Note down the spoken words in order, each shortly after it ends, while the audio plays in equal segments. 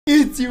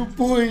It's your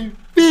boy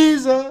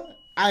Pizza.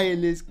 Alright,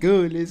 let's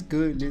go.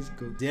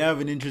 They have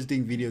an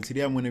interesting video.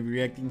 Today I'm gonna be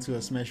reacting to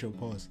a smash or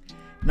pause.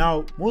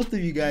 Now, most of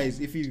you guys,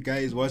 if you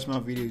guys watch my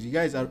videos, you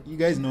guys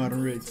know I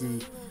don't react to.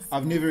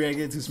 I've never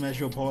reacted to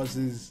smash or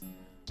pauses.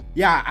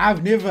 Yeah, I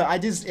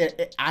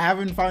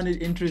haven't found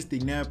it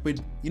interesting now. But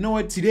you know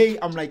what? Today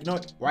I'm like, no,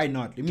 why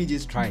not? Let me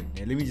just try it.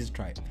 Yeah, let me just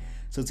try it.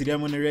 So today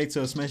I'm gonna react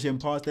to a smash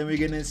and pause. Then we're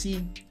gonna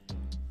see.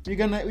 We're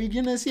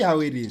gonna see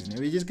how it is.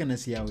 We're just gonna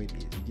see how it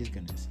is. We're just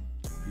gonna see.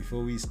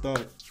 Before we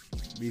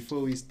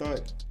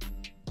start,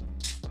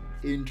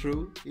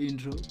 intro.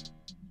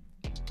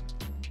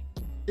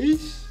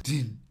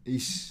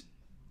 Ish.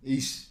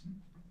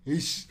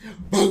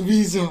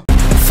 Bambiza.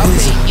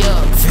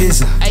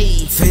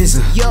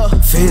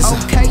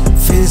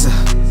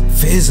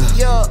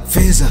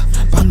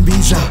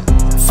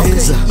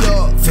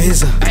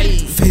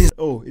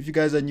 Oh, if you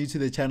guys are new to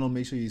the channel,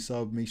 make sure you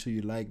sub, make sure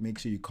you like, make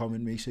sure you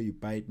comment, make sure you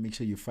bite, make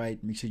sure you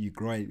fight, make sure you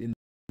grind in the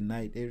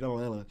night. Boy,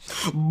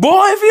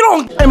 if you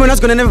don't, I'm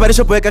not gonna everybody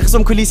shop work. I'm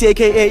Kulisi,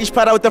 aka Ish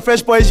Para with the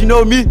Fresh Boys, you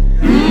know me.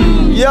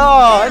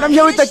 Yeah, and I'm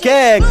here with the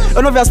gang.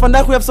 I know we have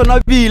so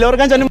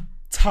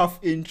tough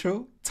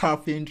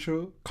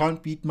intro.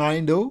 Can't beat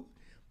mine though,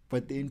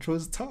 but the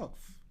intro's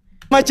tough.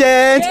 My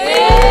chance.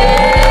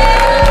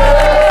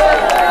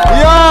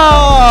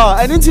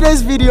 Yeah, and in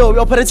today's video, we're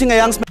operating a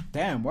young.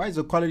 Damn, why is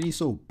the quality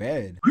so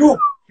bad? You.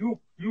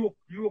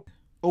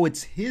 Oh,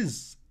 it's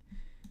his.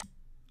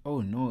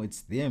 Oh no,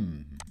 it's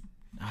them.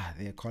 Ah,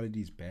 their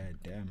quality is bad.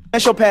 Damn.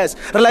 Special pass,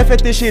 real life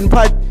edition,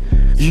 but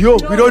yo,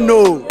 we don't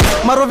know.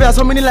 Marovia,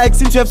 how many likes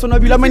since you have so how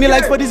many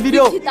likes for this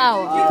video? 5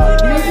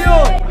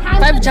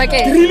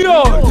 jacket.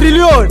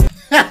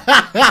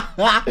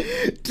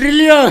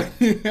 Trillion.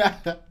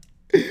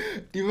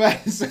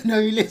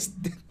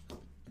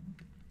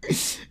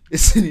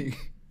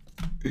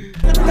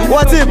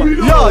 What's it?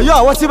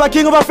 Yo, what's it?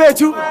 King of a fair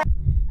too?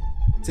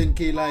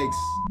 10K likes.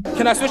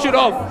 Can I switch it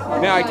off?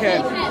 Yeah, I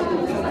can.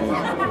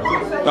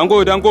 Don't go.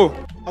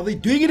 Are they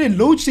doing it in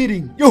load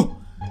shedding? Yo!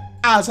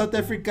 South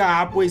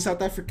Africa, boy,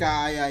 South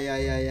Africa.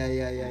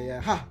 Yeah.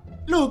 Ha!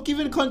 Look,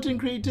 even content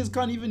creators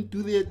can't even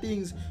do their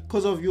things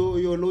because of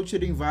your load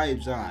shedding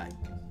vibes.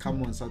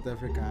 Come on, South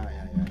Africa.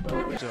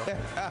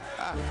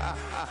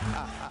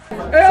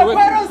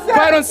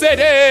 I don't say,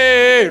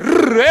 hey,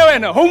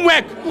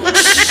 homework.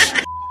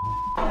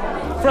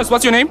 First,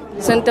 what's your name?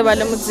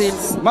 Sentebale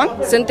Mudzila. Man?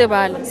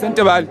 Sentebale.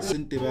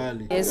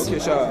 Yes. Okay,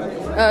 sure.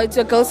 It's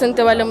a girl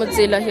Sentebale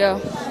Mudzila here.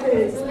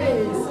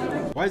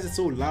 Why is it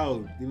so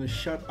loud? They must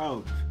shut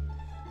up.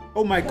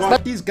 Oh my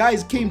god, these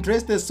guys came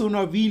dressed as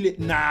Sonavile.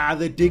 Nah,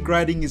 the dick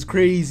riding is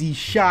crazy.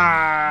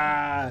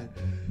 Shot.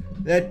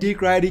 That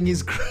dick riding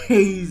is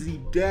crazy.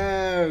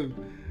 Damn.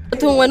 Yeah.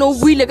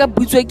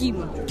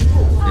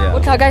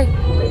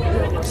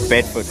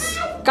 Bedford.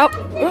 Pass.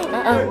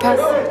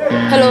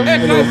 Hello.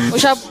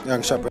 What's up?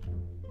 Young Shop.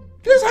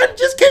 This hand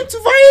just came to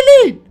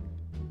violate.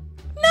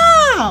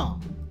 No.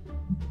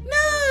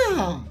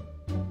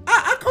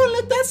 I can't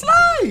let that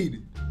slide.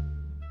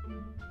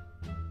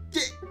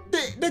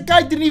 The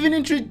guy didn't even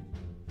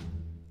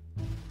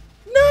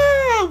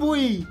No,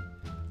 boy.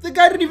 The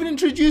guy didn't even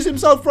introduce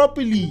himself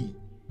properly.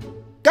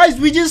 Guys,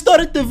 we just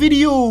started the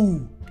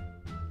video.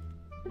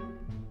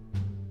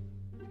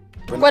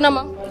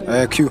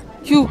 Q.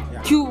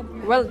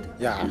 Well,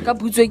 yeah. Hello.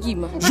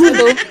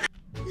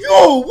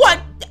 Yo, what?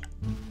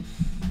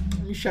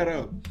 Let me shut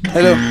up.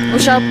 Hello.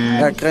 What's up?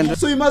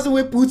 So you mustn't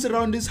wear boots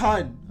around this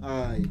hand.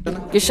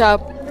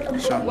 Sharp.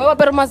 Why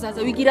pero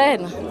mazaza wikira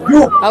yena?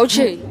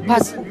 Ouche.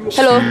 Pass.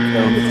 Hello.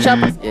 Sharp.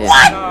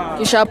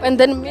 What? Sharp. And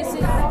then Miss.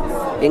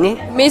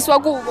 Miss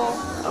wakubo.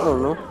 I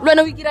don't know.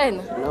 Lwana wikira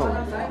yena? No.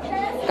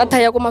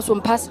 Kataya kuma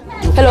swim pass.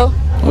 Hello.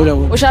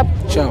 What's up?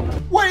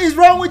 What is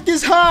wrong with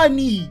this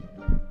honey?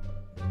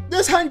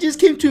 This hand just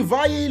came to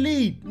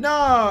violate.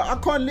 Nah, I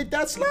can't let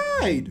that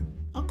slide.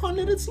 I can't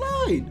let it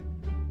slide.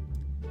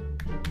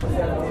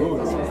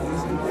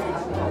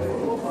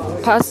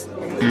 Pass.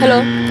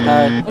 Hello.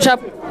 Hi. What's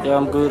up? Yeah,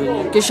 I'm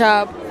good.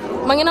 Sharp.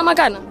 Mangina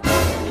magana?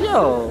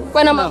 Yo.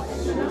 Kwena ma?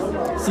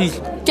 See.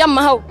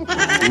 Kyamma how?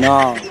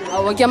 No.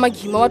 Awa kyamma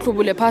gima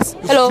watlubule pass.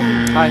 Hello.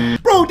 Hi.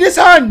 Bro, this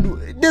hand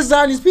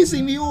is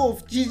pissing me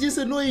off. She's just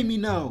annoying me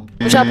now.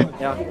 What's up?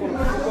 Yeah.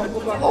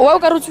 Why you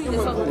got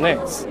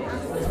Next.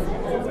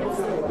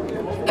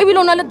 You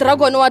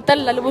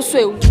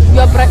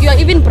are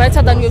even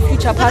brighter than your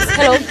future past.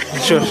 Hello.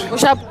 Sure.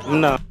 What's up?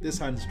 No. This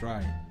hand's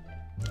dry.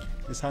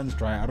 I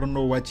don't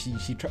know what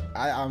she try.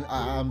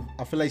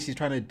 I feel like she's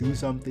trying to do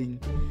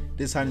something.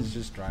 This hand is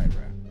just dry,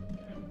 bro.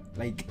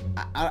 Like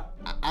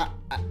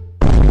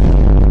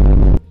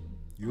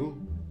yo.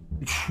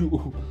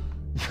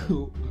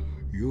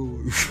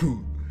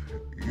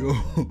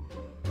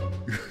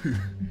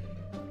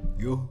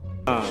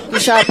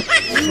 Sharp.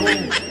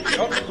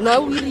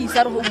 No, we release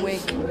our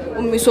homework.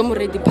 We some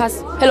ready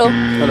pass. Hello.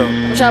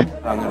 What's up?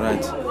 I'm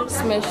right.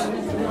 Smash.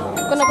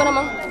 Kona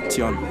ma?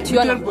 Tion.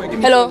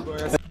 Hello.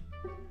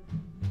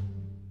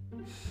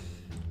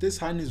 This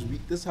hand is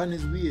weak. This hand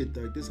is weird,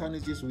 dog. This hand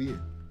is just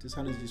weird.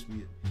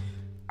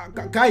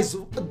 guys,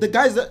 the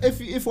guys that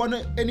if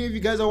any of you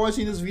guys are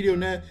watching this video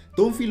now,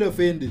 don't feel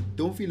offended.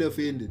 Don't feel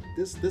offended.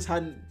 This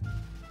hand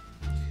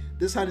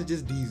is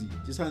just dizzy.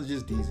 This hand is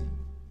just dizzy.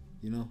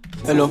 You know.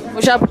 Hello.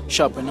 What's up?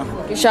 Sharp, no?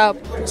 Sharp.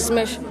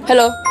 Smash.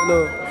 Hello.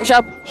 Hello. What's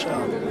up?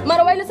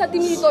 Mara why let's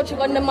timi to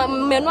chiko na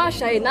menwa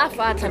shy na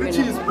fatla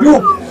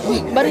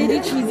mena. But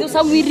it cheese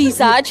some we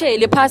research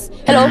le pass.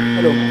 Hello.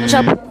 Hello. What's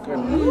up?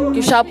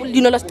 You sharp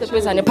you know last step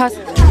is an pass.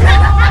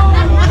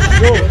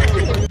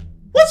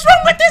 What's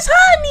wrong with this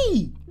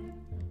honey?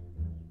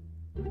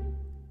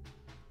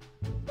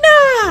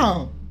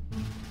 No.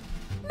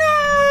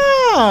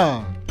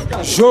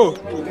 Joe,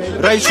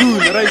 right shoe.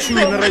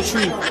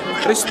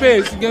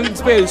 Respect, again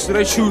space,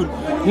 right shoe.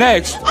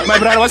 Next, my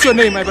brother, what's your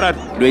name, my brother?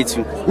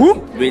 Luetu. Who?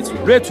 Luetu.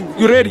 Retu,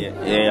 you ready?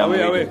 Yeah, I'm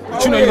away. ready.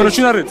 Tuna, you gonna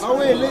tuna it?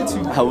 Away, let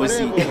you. How was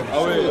he?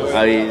 Away.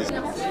 How is?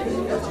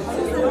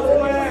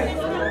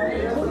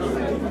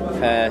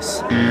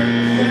 Pass.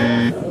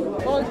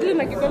 Oh, clean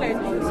like you go like.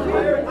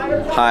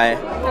 Hi.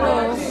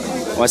 Hello.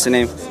 What's the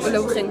name?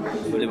 Hello.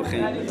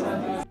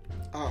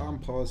 I'm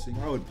pausing.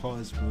 I would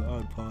pause, bro. I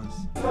would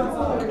pause.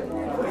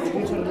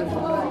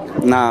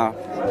 Nah.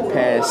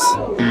 Pass.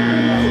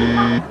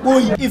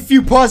 Boy, if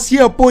you pause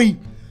here, boy,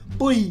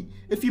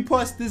 if you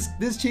pause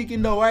this chick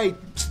in the white,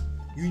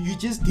 you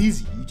just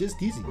dizzy. You just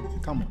dizzy.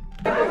 Come on.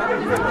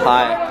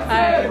 Hi.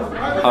 Hi.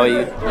 How are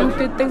you? I'm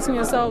good. Thanks for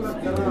yourself.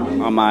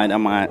 I'm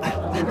alright.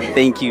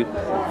 Thank you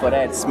for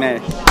that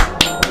smash.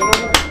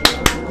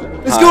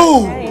 Let's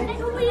go.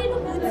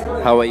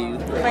 How are you?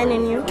 Fine,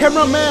 and you?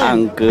 Cameraman.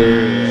 I'm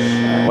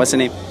good. What's the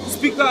name?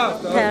 Speak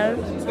up. Pearl.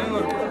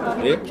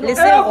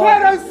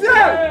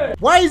 Yeah?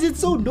 Why is it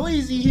so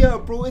noisy here,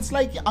 bro? It's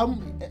like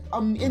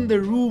I'm in the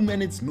room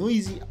and it's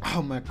noisy.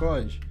 Oh my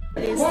gosh.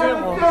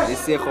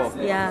 Desejo.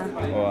 Yeah.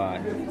 Wow.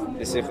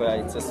 Desejo,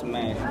 it's a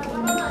smash.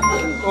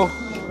 Oh,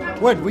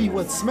 what?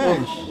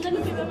 Smash?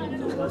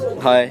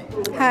 Hi.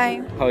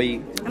 Hi. How are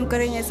you? I'm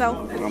good, and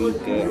yourself? I'm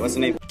good. What's the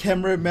name?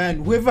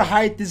 Cameraman. Whoever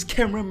hired this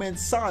cameraman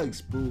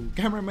sucks, bro.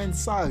 Cameraman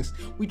sucks.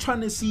 We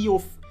trying to see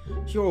your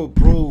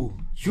bro.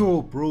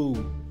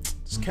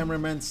 This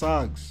cameraman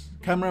sucks.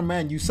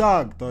 Cameraman, you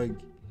suck, dog.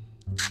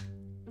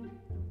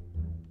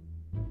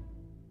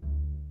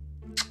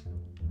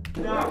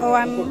 Oh,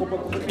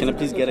 Can I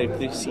please get a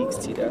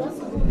 360 there?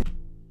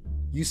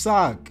 You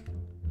suck.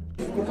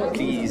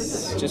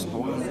 Please, just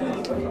one.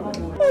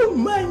 Oh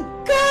my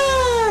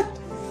god!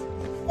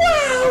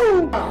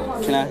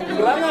 Wow!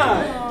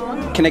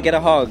 Can I get a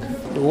hug?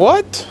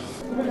 What?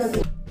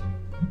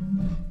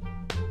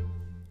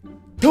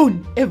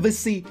 Don't ever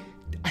say,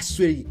 I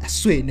swear,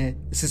 nah,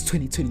 this is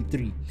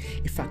 2023.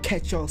 If I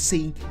catch y'all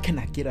saying, can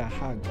I get a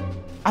hug?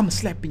 I'm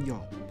slapping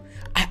y'all.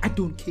 I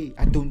don't care.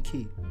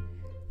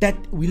 That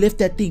we left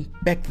that thing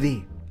back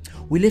there.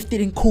 We left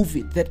it in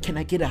COVID, that can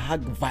I get a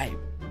hug vibe.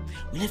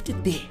 We left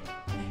it there.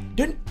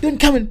 Don't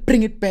come and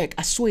bring it back.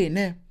 I swear,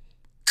 nah.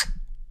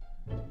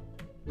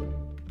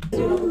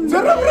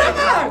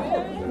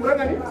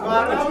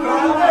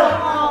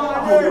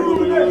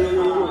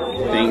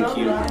 Thank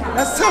you.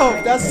 That's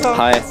tough.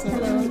 Hi.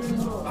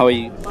 How are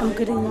you? I'm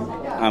good, and you?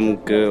 I'm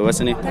good. What's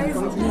the name?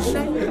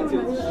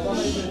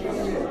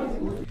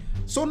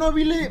 So now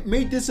we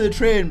made this a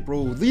trend,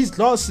 bro. These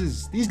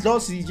losses, he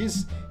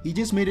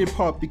just made it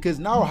pop because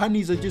now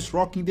honeys are just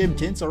rocking them,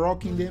 gents are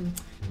rocking them.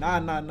 Nah,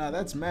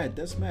 that's mad.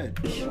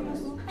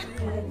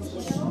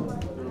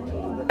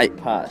 I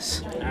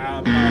pass.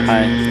 Hi.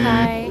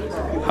 Hi.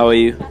 How are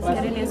you? Good,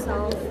 and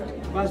yourself?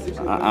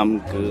 I'm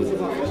good.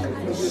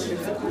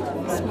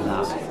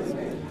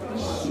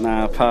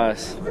 Nah,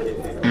 pass.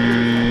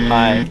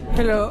 Hi.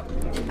 Hello.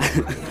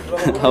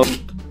 How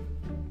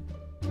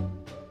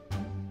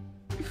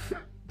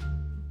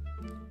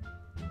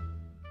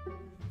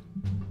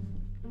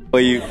are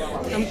you?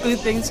 I'm good,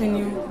 thanks, and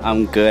you?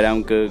 I'm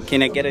good.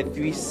 Can I get a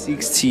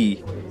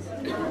 360?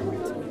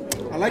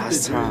 I like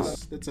the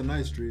dress. That's a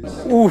nice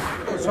dress. Ooh.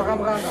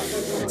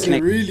 It's a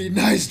really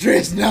nice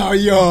dress now,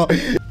 yo.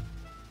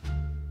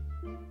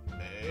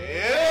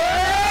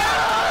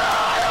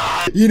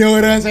 You know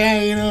what I'm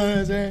saying?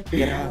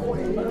 Yeah.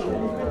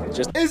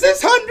 Just Is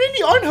this hun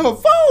really on her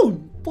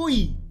phone?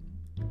 Boy.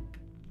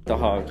 the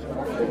hug.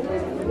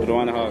 You don't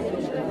want a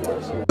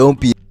hug. Don't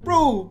be.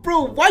 Bro,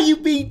 why you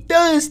being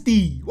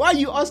thirsty? Why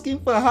you asking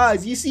for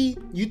hugs? You see,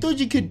 you thought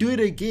you could do it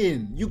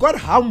again. You got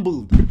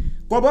humbled.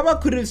 Baba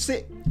could have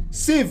said,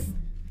 Siv.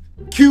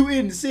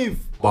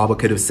 Baba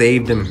could have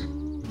saved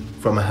him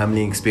from a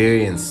humbling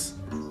experience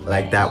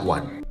like that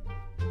one.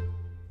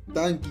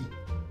 Thank you.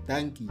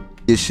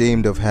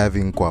 Ashamed of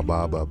having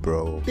Kwababa,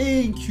 bro.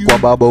 Thank you.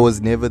 Kwababa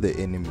was never the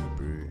enemy,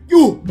 bro.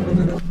 You.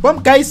 One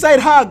guy side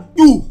hug.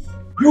 You.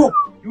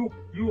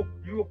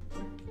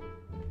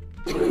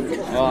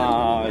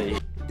 Wow.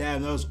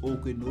 Damn, that was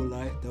awkward, no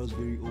lie. That was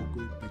very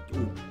awkward. But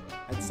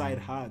that side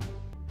hug.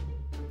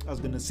 I was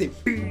gonna say,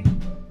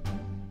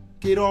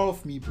 get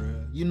off me, bro.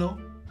 You know,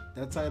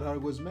 that side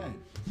hug was mad.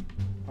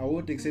 I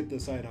won't accept the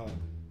side hug.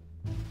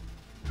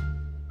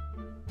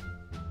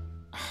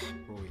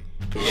 Boy.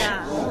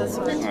 Yeah, that's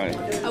right.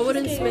 Alright. I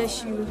wouldn't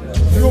smash you.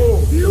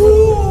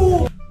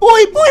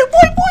 Boy.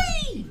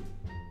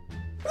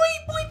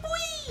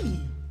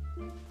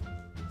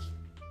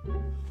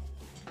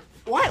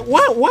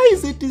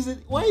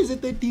 Why is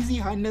it that Dizzy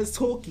Hanna's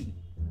talking?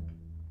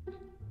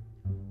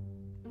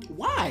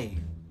 Why?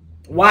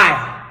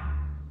 Why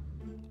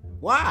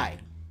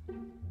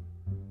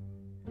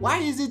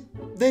is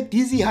it that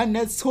Dizzy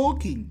Hanna's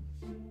talking?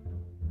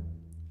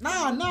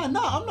 Nah, I'm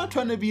not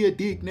trying to be a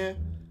dick, nah.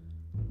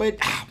 But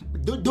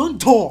don't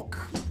talk.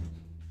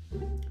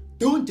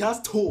 Don't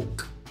just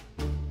talk.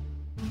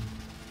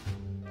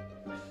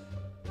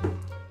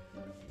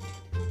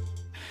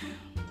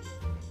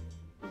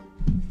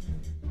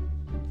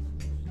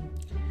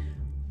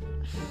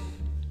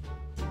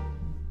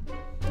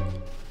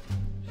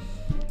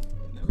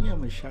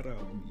 I'ma shut up.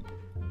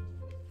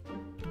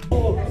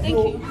 Thank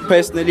you.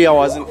 Personally, I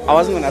wasn't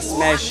gonna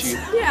smash you.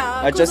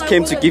 Yeah. I just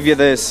came to give you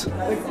this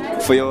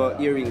for your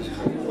earring.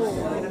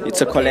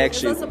 It's a It's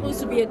collection. not supposed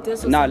to be a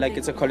diss. Nah, like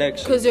it's a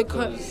collection. Because you're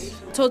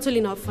totally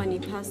not funny.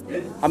 Past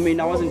it. I mean,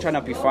 I wasn't trying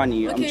to be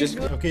funny. I'm Okay, just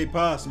Okay,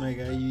 pass, my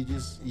guy.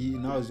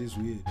 Now it's just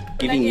weird.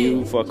 giving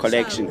you for a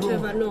collection.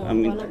 Trevor, no. I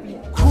mean,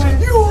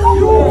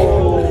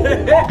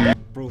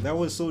 Bro, that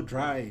was so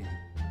dry.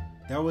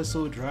 That was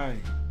so dry.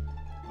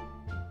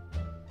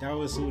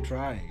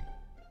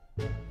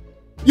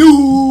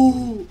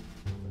 You.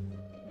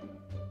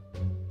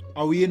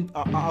 Are we in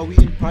primary?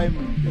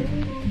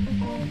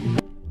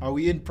 Are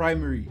we in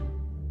primary?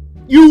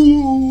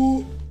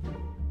 You.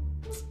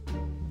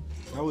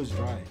 That was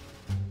dry.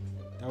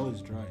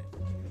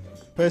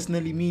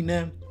 Personally, me,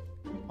 man,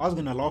 I was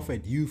gonna laugh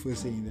at you for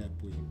saying that,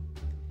 boy.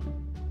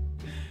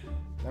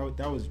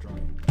 That was dry.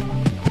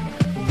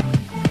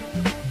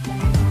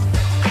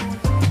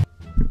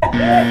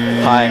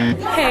 hi.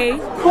 Hey,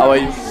 How are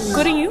you?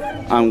 good and you?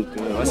 I'm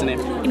good. What's your name?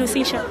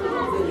 Innocentia.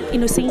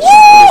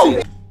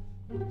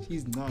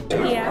 She's not.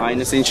 Yeah. Hi,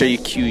 Innocentia. You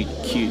cute.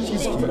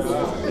 She's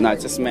cute. Nah,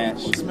 it's a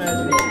smash.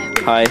 Smash.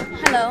 Hi.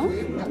 Hello.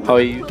 How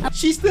are you?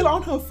 She's still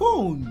on her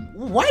phone.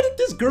 Why did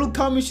this girl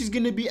come and she's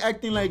gonna be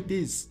acting like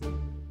this?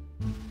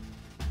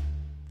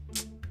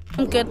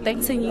 I'm good,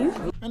 thanks. And you?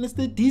 And it's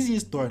the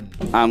dizziest one.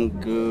 I'm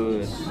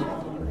good.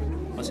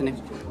 What's your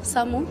name?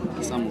 Samu?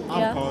 Samu.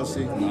 I'm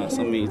passing. No,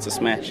 Samu. It's a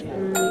smash.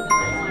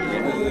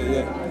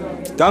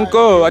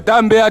 Danko,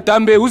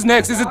 Atambe. Who's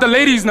next? Is it the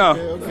ladies now?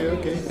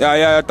 Okay.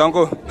 Yeah,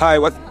 Danko. Hi,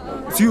 what?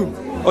 It's you.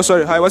 Oh,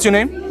 sorry. Hi, what's your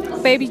name?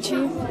 Baby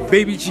G.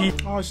 Baby G.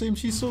 Oh, shame.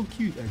 She's so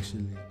cute,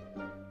 actually.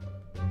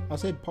 I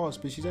said pass,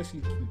 but she's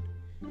actually cute.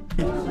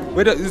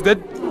 Wait, is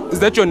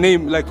that your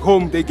name? Like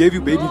home, they gave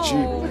you Baby G.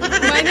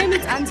 My name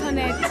is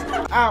Antoinette.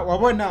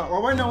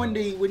 Wawona, when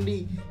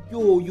they,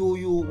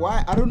 yo,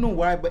 why? I don't know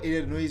why, but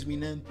it annoys me,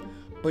 man.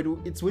 But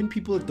it's when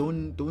people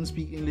don't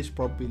speak English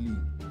properly.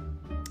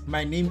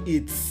 My name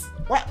is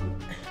what?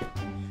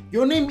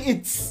 Your name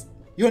is.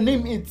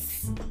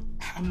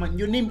 Man,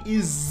 your name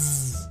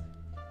is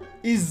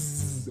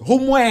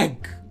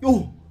homework.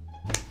 Yo,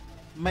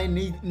 my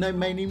name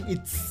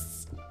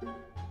is.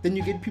 Then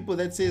you get people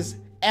that says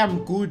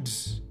I'm good.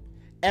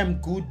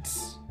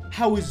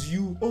 How is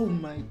you? Oh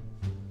my.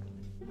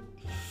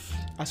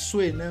 I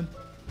swear, man.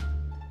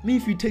 Me,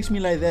 if you text me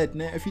like that,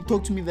 nah, if you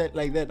talk to me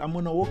like that, I'm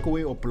gonna walk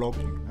away or block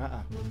you.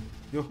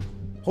 Yo,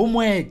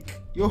 homework.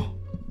 Yo.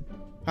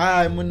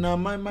 I'm gonna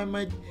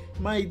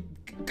my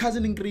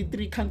cousin in grade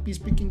 3 can't be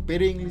speaking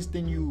better English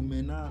than you,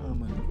 man.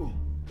 Man.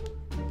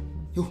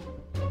 Yo,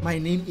 my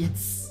name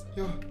is.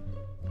 Yo.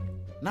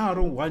 Now I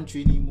don't want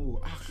you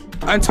anymore.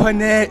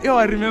 Antoinette. Yo,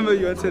 I remember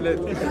you, Antoinette.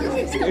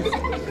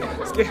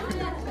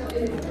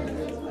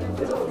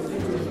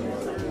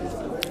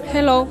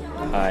 Hello.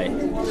 Hi.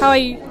 How are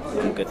you?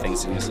 I'm good,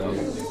 thanks to yourself.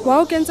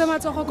 Wow, kenza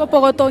matsogo ko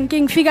pokotong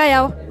king figure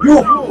yao.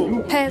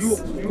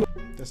 Pass.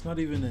 That's not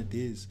even a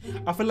diss.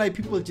 I feel like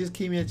people just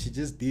came here to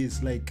just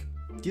diss. Like,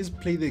 just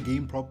play the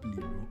game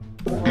properly,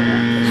 bro.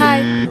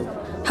 Hi.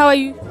 How are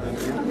you?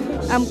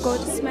 I'm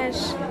good.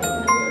 Smash.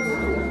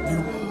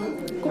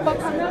 Kupa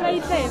camera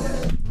itle.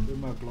 Where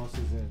my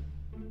glasses at?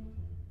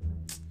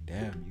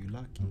 Damn, you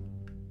lucky.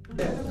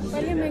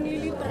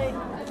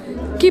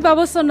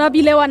 Kibabo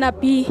sonabile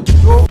wanapi.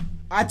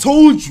 I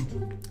told you,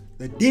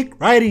 the dick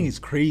riding is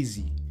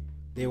crazy.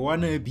 They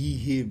wanna be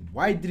him.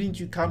 Why didn't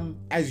you come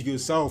as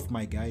yourself,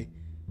 my guy?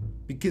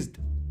 Because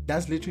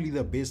that's literally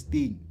the best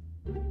thing.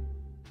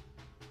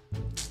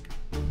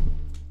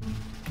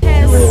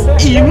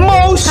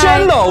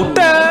 Emotional,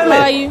 damn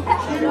How are it. you?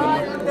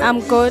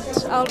 I'm good.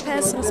 I'll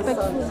pass.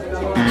 Respectful.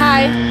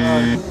 Hi.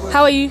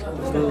 How are you?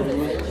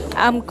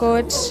 I'm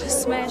good.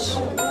 Smash.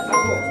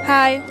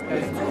 Hi.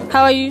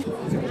 How are you?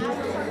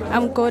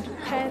 I'm good.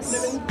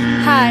 Pass.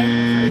 Hi.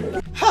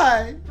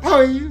 Hi, how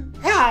are you?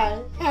 Hi,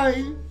 how are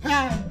you?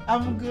 Hi,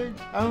 I'm good.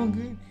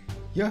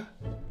 Yeah.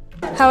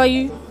 How are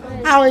you?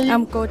 How are you?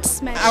 I'm good.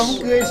 Smash. I'm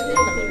good.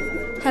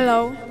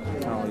 Hello.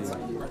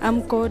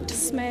 I'm good.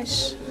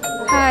 Smash.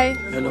 Hi.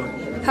 Hello.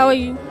 How are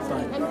you?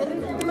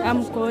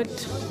 I'm good.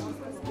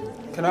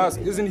 Can I ask,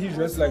 isn't he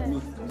dressed like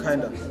me?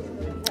 Kinda.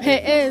 He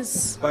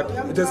is.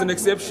 But there's an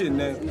exception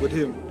with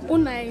him.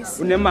 Nice.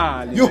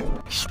 Unemali. Yo!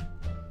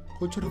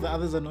 Which one of the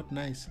others are not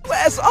nice?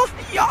 Where's off?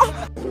 Yeah.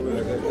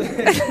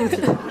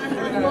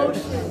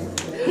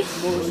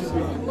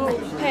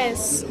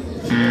 Pass.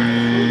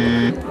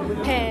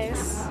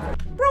 Pass.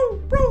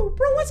 Bro,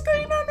 what's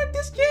going on with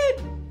this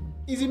kid?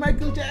 Is he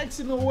Michael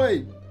Jackson or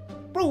what?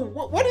 Bro,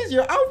 what is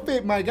your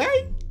outfit, my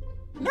guy?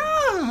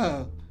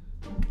 Nah.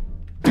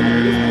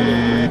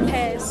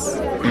 Pass.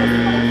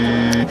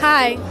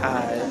 Hi.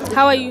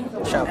 How are you?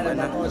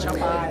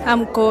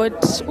 I'm good.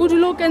 Would you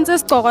look in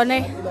this store?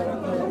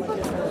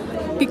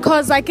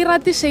 Because I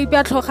can't shape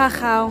your tlhoga.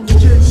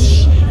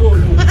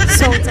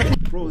 So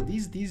Bro,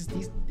 these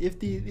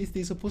if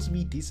they're supposed to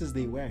be decent,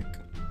 they work.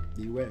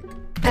 They work.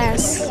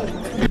 pass.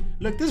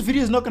 Look, this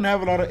video is not gonna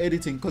have a lot of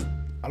editing because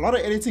a lot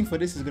of editing for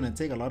this is gonna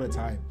take a lot of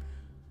time.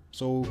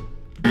 So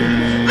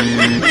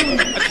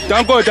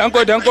Don't go.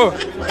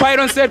 Quiet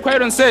on set.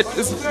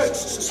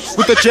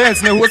 With the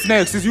gents, now what's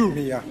next? Is you?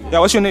 Yeah. Yeah,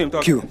 what's your name?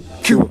 Dog? Q.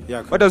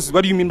 Yeah. What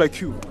do you mean by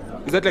Q?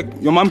 Is that like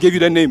your mom gave you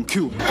that name,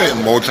 Q?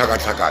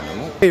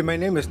 Hey, my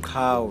name is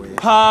Kawe.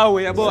 How?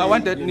 I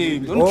want that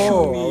name. Don't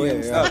Q me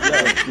and yeah. stuff.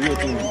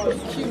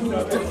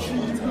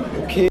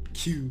 Okay.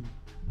 Q.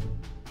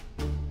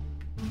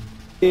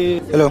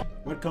 Hello.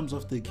 What comes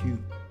after Q?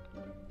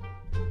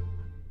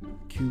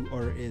 Q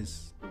or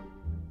S?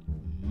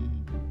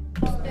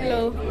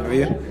 Hello. How are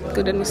you?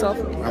 Good and yourself?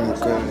 I'm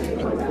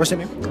good. What's your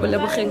name?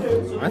 Uleboheng.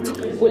 What?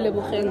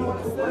 Uleboheng.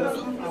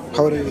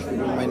 How old are you?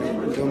 My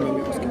name. Don't make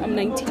me ask. I'm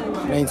 19.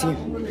 19.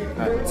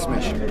 Alright,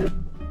 smash.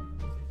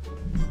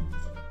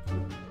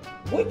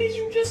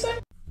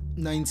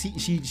 19.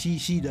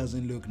 She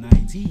doesn't look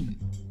 19.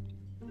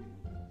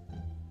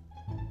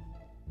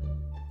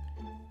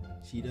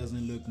 She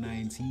doesn't look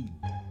 19.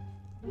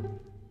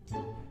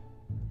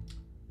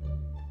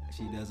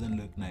 She doesn't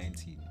look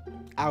 19.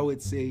 I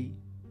would say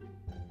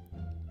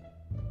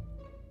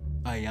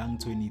a young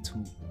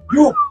 22.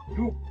 You.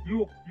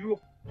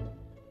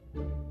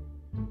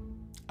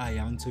 A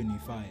young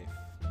 25.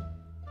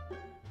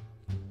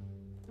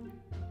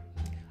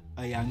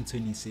 A young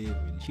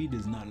 27. She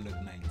does not look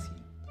 19.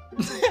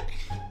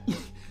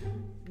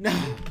 Nah.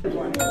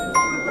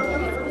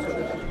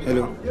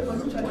 Hello.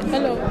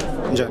 Hello.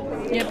 Njani?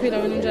 Ngiyaphila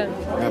wena unjani?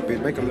 Happy.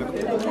 Bye, come look.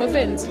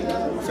 Offense.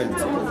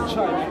 Friends.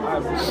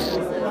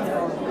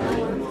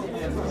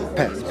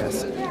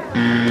 Pass.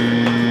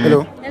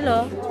 Hello.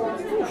 Hello.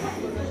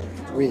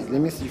 Wait,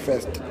 let me see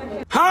first.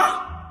 Huh?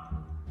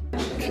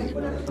 Okay.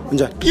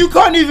 Njani? You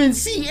can't even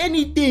see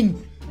anything.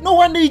 No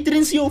wonder you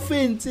didn't see your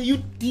fence. You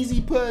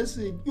dizzy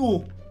person.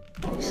 You.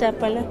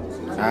 Shapana.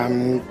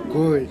 I'm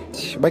good.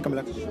 Bye, come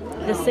look.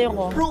 The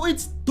zero. Bro,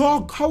 it's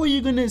dark. How are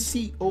you gonna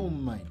see? Oh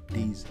my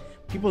days.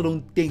 People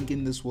don't think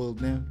in this world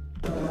now.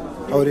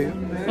 How old are you?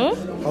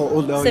 How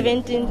old are you?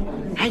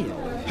 17. Hey.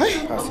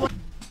 Pass.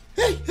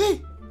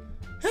 Hey.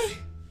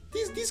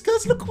 These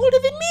girls look older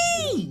than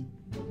me.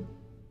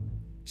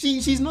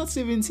 She's not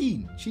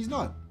 17. She's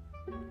not.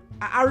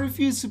 I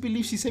refuse to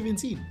believe she's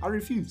 17. I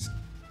refuse.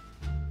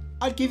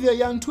 I'd give you a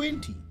young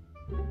 20.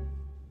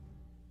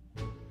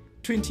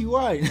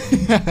 21.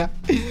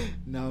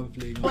 Now I'm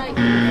playing.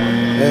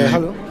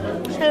 Hello.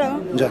 Hello.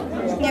 Njani?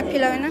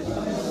 Ngiyaphila wena?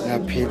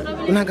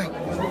 Ngiyaphila. Unaka?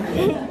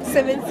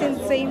 17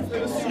 same.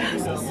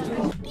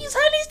 These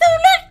honeys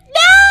don't look.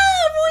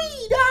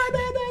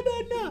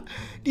 No.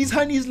 These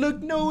honeys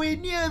look nowhere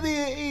near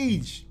their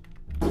age.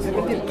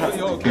 Hello.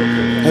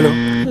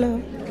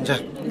 Hello.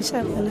 Njani?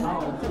 Ngiyaphila.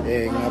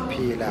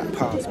 Ngiyaphila.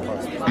 Pass.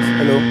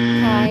 Hello.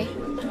 Hi.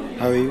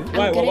 How are you?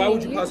 Why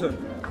would you pass her?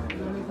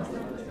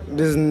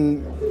 There's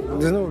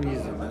no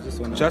reason. I just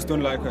want. Just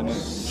don't like her name.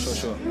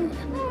 Sure.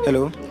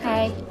 Hello.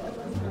 Hi.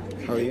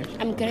 How are you?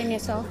 I'm good and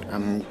yourself?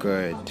 I'm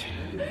good.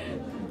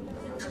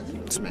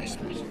 Smash.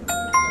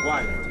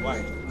 Why?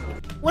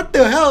 What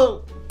the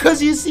hell?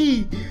 Cause you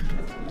see,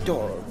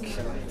 Dog.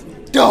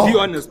 Be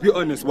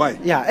honest. Why?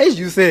 Yeah, as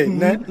you say,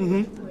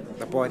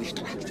 the body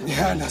structure.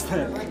 Yeah, I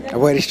understand. The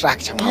body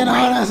structure. you know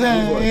what I'm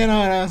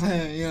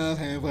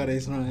saying? But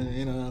it's not,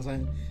 you know what I'm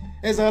saying?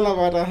 It's all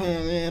about the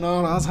you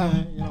know what I'm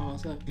saying?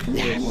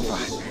 Yeah, move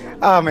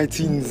on. My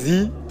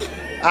teensy.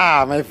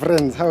 My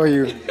friends, how are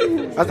you?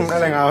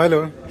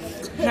 Hello.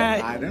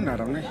 Hi. I don't know.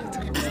 I'm not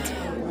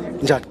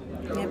Njani?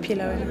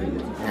 Ngiyaphila wena?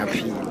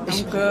 Ngiyaphila.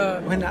 I'm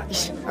good. When I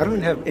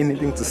don't have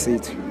anything to say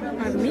to you.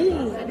 Me?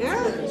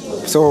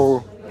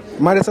 So,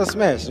 might as well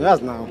smash. Yes,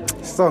 now.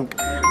 Song.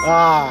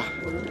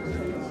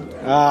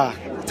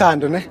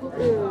 Tando, ne?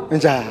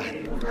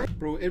 Njani?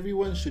 Bro,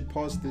 everyone should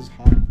pass this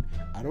hard.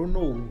 I don't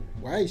know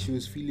why she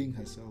was feeling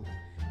herself,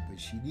 but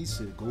she needs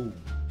to go.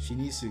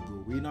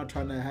 We're not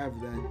trying to have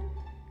that.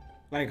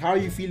 Like, how are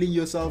you feeling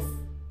yourself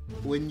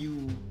when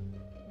you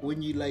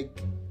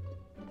like,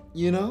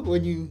 but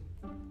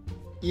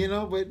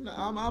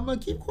I'm gonna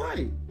keep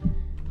quiet.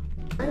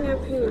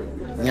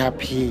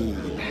 Ngiyaphila.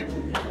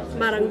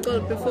 Marangol,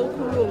 before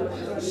Kulum,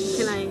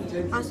 can I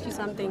ask you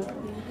something?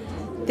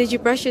 Did you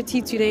brush your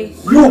teeth today?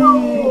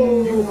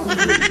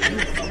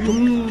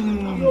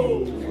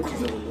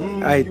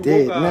 I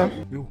did, ne?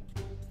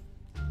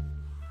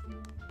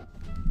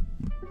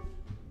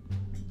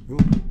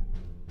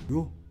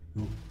 Yo.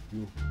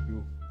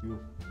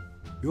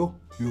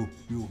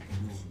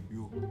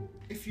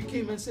 If you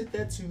came and said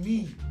that to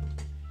me.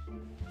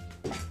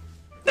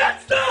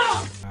 That's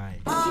not!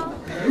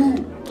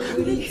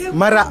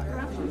 Mara.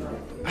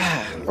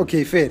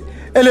 Okay, fair.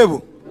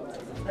 Elebu.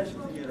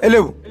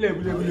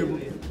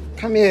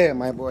 Come here,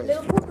 my boy.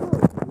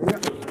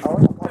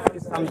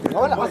 I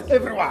want to ask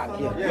everyone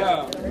here.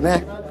 Yeah. Nah,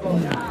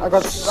 I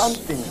got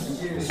something.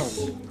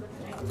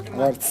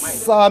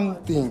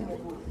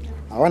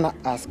 I want to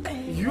ask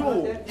you.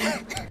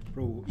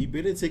 Bro, you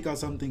better take out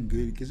something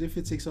good, because if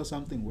it takes out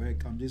something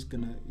whack, I'm just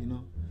gonna,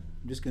 I'm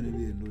just gonna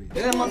be annoyed.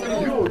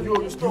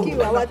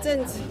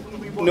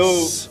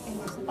 No.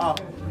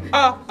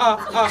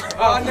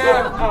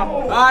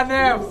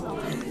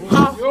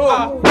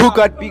 Who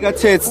got bigger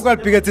tits? Who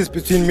got bigger tits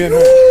between me and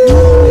her?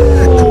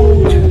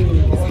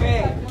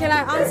 Can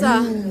I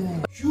answer?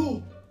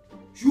 Yo.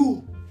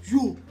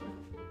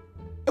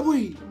 Hey,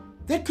 boy,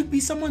 that could be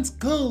someone's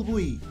girl,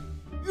 boy.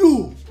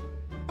 Yo.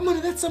 I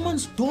mean, that's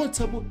someone's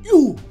daughter, boy.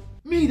 Yo.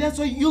 Me, that's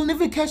why you'll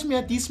never catch me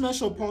at these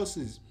smash or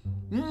passes.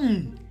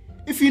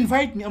 If you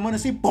invite me, I'm gonna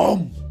say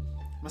bomb.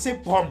 I'm gonna say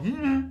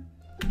bomb.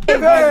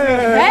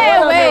 Hey,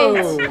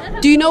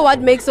 wait. Do you know what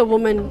makes a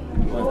woman?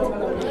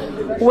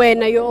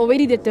 When you're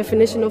already the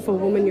definition of a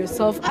woman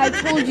yourself. I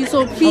told you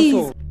so,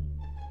 please.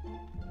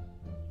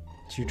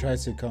 She tried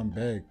to come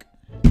back.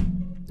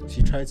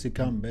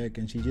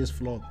 And she just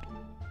flopped.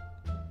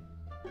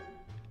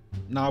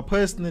 Now,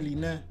 personally,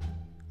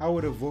 I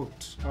would have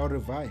voted. I would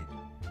have vied.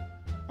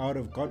 I would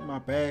have got my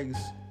bags.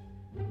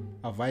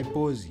 I vibe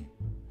posy.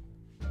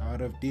 I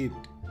would have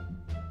dipped.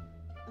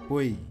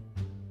 Boy,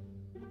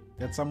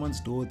 that's someone's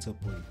daughter,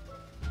 boy.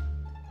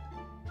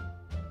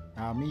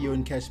 Me, you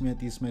won't catch me at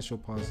these special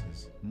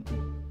passes.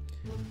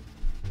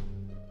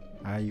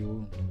 Are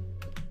you?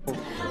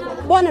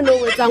 Wanna know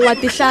what's on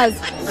what the shaz?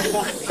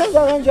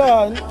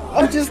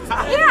 I'm just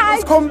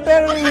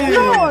comparing.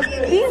 No,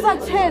 these are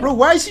tits. Bro,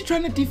 why is she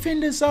trying to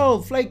defend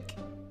herself? Like,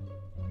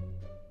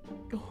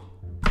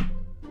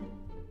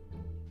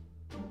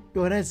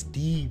 yo, that's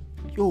deep.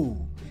 Yo,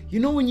 you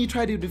know when you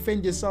try to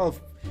defend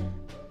yourself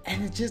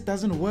and it just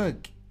doesn't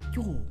work.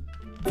 Yo.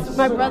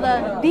 My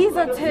brother, these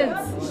are tits.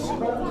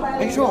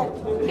 Are you sure?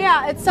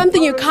 Yeah, it's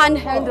something you can't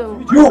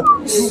handle.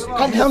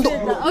 Can't handle.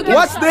 Okay.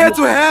 What's there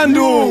to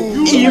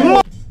handle?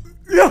 Yo.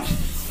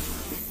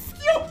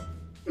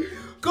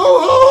 Go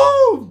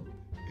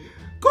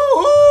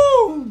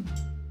home.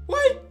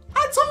 Wait,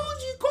 I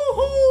told you go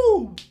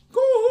home.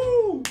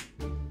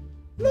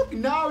 Look,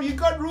 now you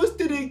got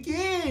roasted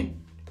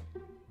again.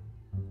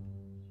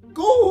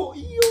 Go,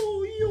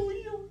 yo.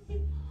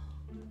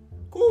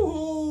 Go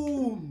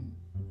home.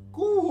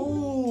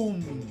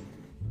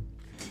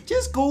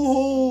 Just go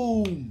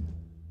home.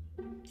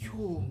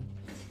 Yo.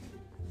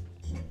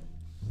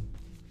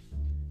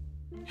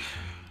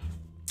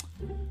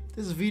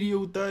 This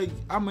video, dog,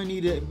 I'ma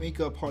need to make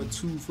a part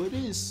 2 for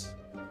this.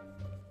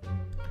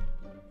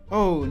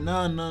 Oh,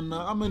 nah.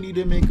 I'ma need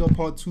to make a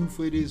part 2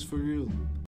 for this, for real.